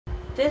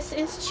this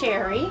is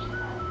Cherry,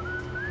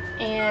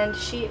 and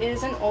she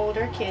is an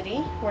older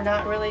kitty. We're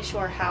not really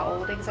sure how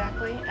old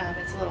exactly.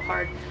 It's a little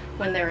hard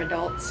when they're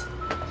adults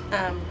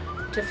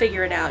to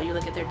figure it out. You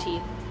look at their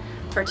teeth.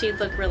 Her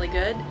teeth look really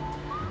good,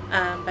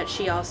 but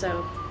she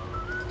also,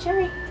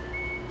 Cherry,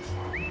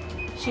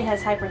 she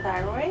has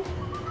hyperthyroid,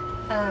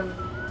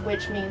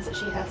 which means that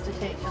she has to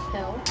take a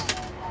pill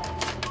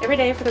every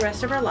day for the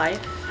rest of her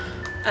life.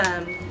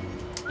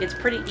 It's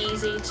pretty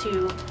easy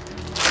to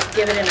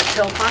give it in a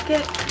pill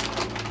pocket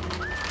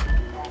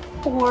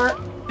or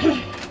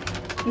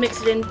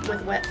mix it in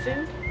with wet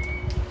food.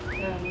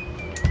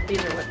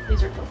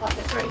 These are pill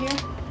pockets right here.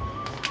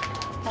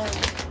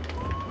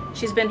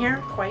 She's been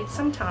here quite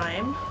some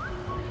time.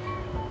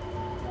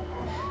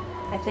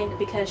 I think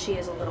because she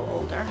is a little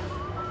older,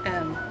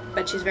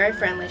 but she's very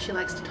friendly. She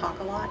likes to talk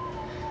a lot.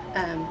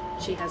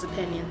 She has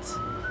opinions.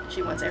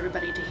 She wants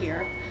everybody to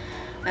hear.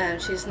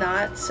 She's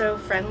not so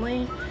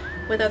friendly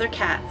with other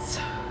cats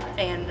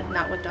and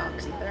not with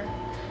dogs either.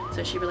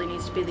 So she really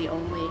needs to be the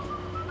only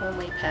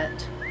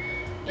pet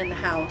in the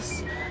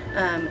house.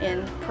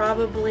 And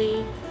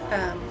probably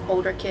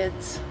older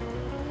kids,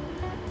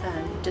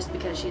 just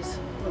because she's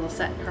a little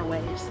set in her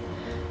ways.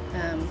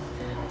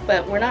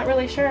 But we're not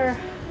really sure.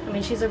 I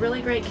mean, she's a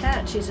really great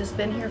cat. She's just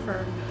been here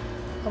for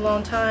a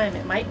long time.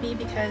 It might be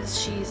because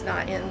she's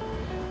not in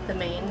the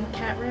main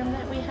cat room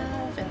that we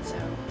have, and so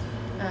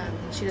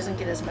she doesn't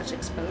get as much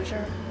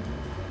exposure.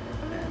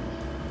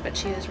 But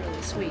she is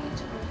really sweet.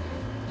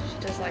 She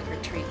does like her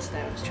treats though.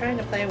 I was trying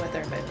to play with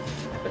her, but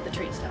I put the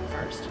treats down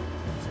first. So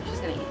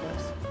she's gonna eat them.